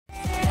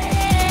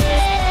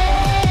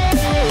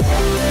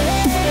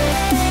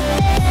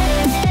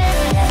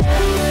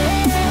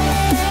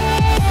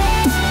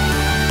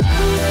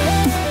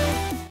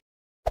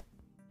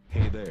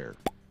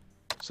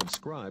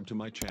subscribe to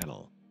my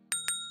channel.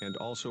 And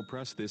also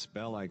press this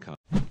bell icon.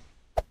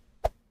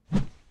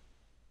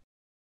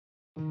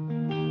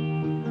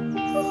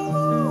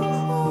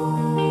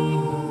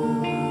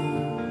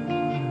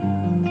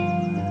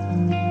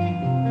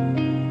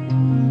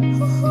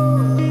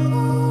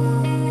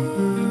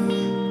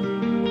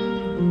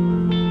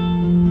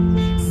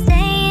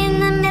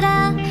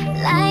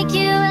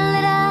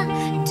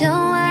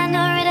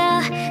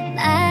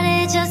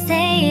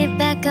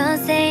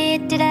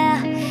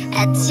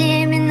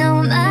 아침이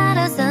너무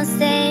멀어서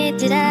say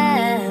it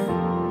out.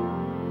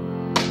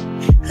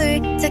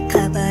 훌쩍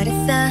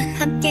커버렸어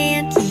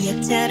함께한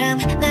기억처럼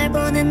널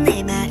보는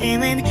내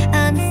마음은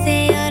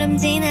어느새 여름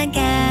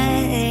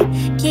지나갈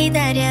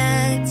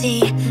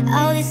기다렸지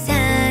all this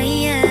time.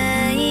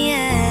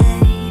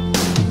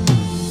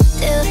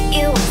 Do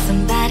you want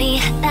somebody?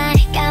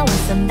 나니까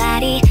want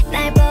somebody.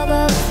 날 보고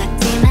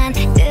웃었지만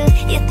do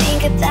you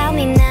think about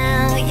me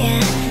now? Yeah,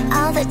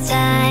 all the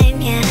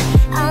time, yeah,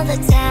 all the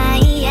time.